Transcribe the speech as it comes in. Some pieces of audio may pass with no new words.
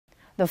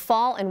The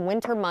fall and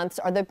winter months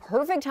are the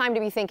perfect time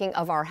to be thinking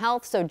of our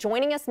health. So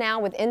joining us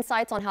now with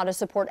insights on how to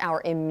support our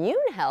immune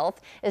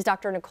health is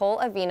Dr. Nicole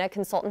Avena,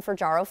 consultant for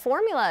Jarrow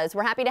Formulas.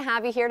 We're happy to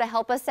have you here to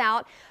help us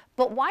out.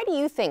 But why do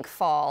you think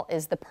fall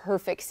is the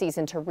perfect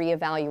season to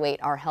reevaluate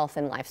our health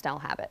and lifestyle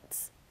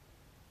habits?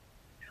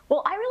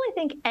 Well, I really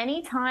think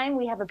anytime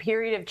we have a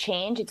period of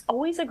change, it's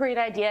always a great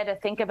idea to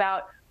think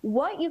about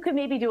what you could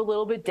maybe do a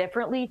little bit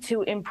differently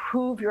to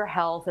improve your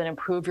health and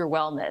improve your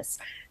wellness.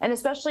 And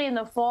especially in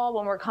the fall,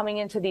 when we're coming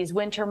into these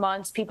winter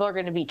months, people are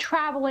going to be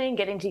traveling,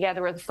 getting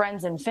together with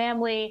friends and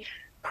family,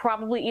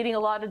 probably eating a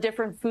lot of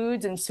different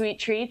foods and sweet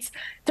treats.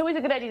 It's always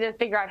a good idea to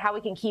figure out how we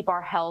can keep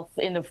our health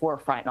in the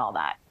forefront and all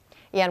that.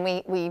 Yeah,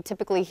 and we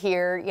typically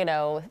hear,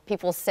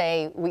 people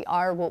say we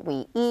are what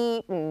we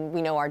eat, and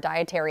we know our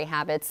dietary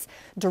habits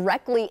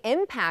directly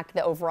impact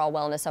the overall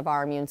wellness of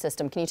our immune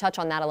system. Can you touch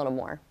on that a little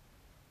more?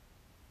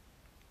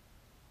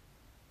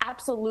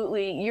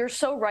 Absolutely. You're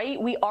so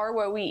right. We are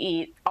what we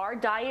eat. Our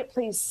diet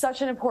plays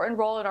such an important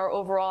role in our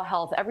overall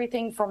health.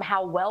 Everything from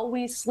how well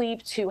we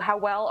sleep to how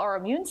well our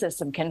immune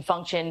system can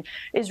function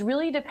is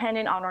really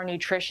dependent on our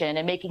nutrition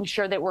and making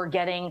sure that we're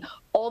getting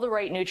all the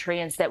right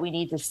nutrients that we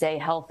need to stay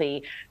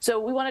healthy. So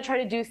we want to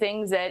try to do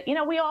things that,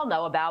 we all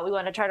know about. We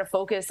want to try to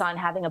focus on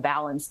having a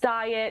balanced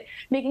diet,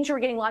 making sure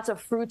we're getting lots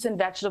of fruits and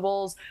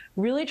vegetables,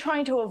 really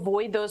trying to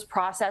avoid those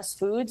processed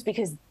foods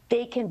because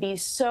they can be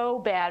so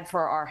bad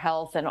for our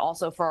health and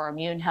also for our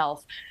immune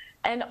health.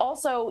 And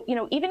also,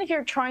 even if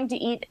you're trying to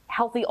eat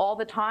healthy all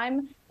the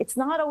time, it's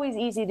not always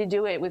easy to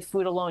do it with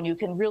food alone. You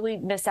can really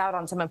miss out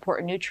on some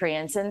important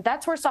nutrients, and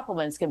that's where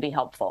supplements can be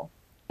helpful.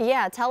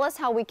 Yeah, tell us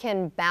how we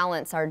can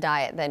balance our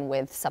diet then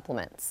with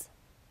supplements.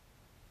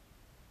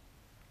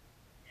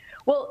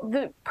 Well,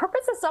 the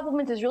purpose of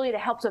supplements is really to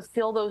help to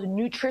fill those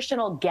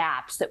nutritional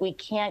gaps that we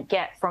can't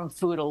get from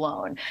food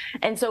alone.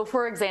 And so,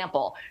 for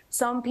example,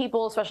 some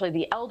people, especially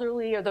the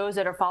elderly or those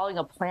that are following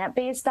a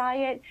plant-based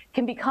diet,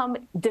 can become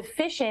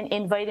deficient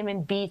in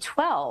vitamin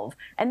B12.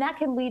 And that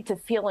can lead to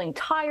feeling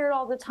tired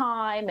all the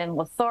time and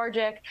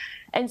lethargic.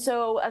 And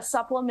so a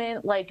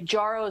supplement like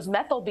Jarrow's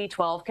methyl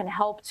B12 can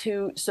help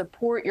to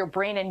support your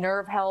brain and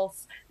nerve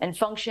health and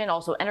function,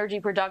 also energy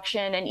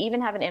production, and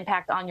even have an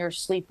impact on your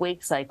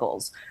sleep-wake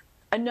cycles.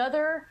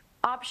 Another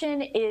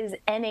option is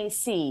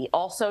NAC,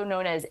 also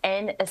known as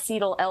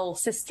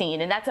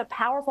N-acetyl-L-cysteine, and that's a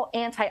powerful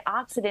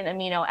antioxidant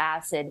amino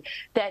acid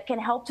that can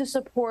help to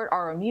support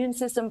our immune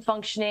system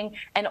functioning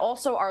and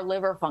also our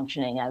liver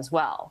functioning as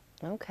well.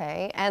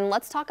 Okay, and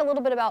let's talk a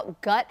little bit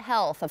about gut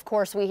health. Of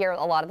course, we hear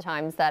a lot of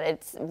times that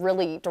it's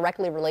really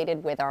directly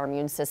related with our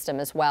immune system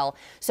as well.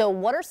 So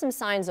what are some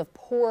signs of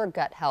poor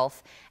gut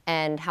health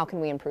and how can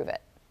we improve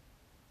it?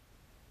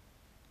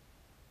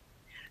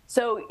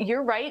 So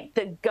you're right,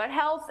 the gut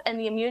health and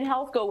the immune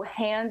health go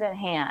hand in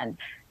hand.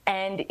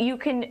 And you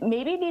can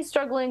maybe be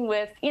struggling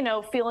with,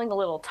 feeling a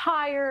little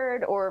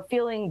tired or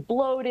feeling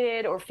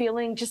bloated or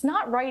feeling just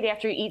not right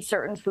after you eat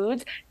certain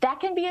foods.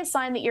 That can be a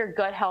sign that your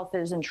gut health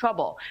is in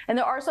trouble. And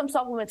there are some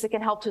supplements that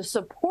can help to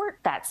support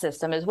that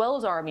system as well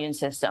as our immune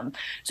system.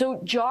 So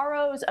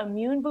Jarrow's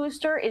Immune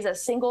Booster is a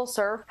single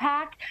serve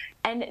pack.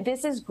 And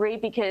this is great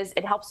because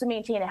it helps to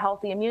maintain a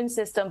healthy immune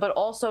system, but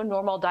also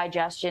normal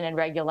digestion and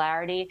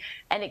regularity.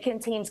 And it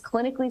contains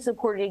clinically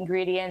supported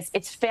ingredients.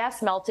 It's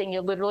fast melting.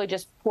 You literally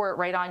just pour it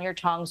right on your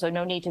tongue, so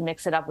no need to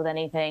mix it up with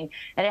anything.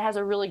 And it has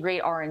a really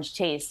great orange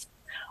taste.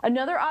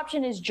 Another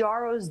option is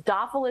Jarrow's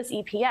Dophilus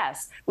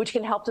EPS, which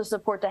can help to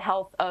support the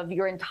health of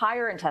your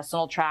entire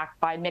intestinal tract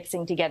by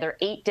mixing together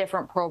 8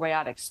 different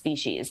probiotic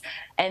species.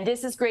 And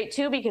this is great,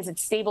 too, because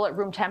it's stable at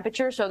room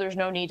temperature, so there's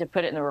no need to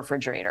put it in the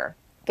refrigerator.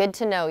 Good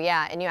to know,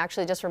 yeah. And you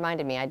actually just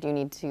reminded me, I do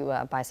need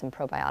to buy some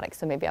probiotics,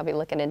 so maybe I'll be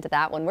looking into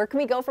that one. Where can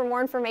we go for more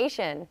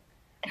information?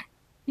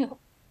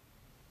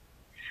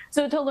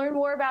 So to learn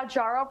more about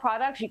Jarrow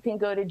products, you can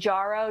go to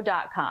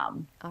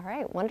jarrow.com. All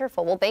right,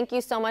 wonderful. Well, thank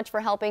you so much for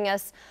helping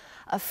us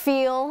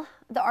feel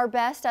our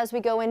best as we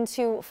go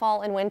into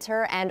fall and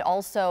winter, and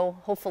also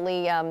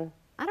hopefully,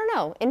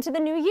 into the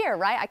new year,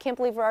 right? I can't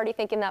believe we're already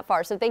thinking that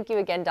far. So thank you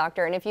again,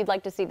 doctor. And if you'd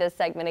like to see this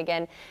segment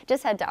again,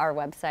 just head to our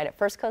website at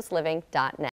firstcoastliving.net.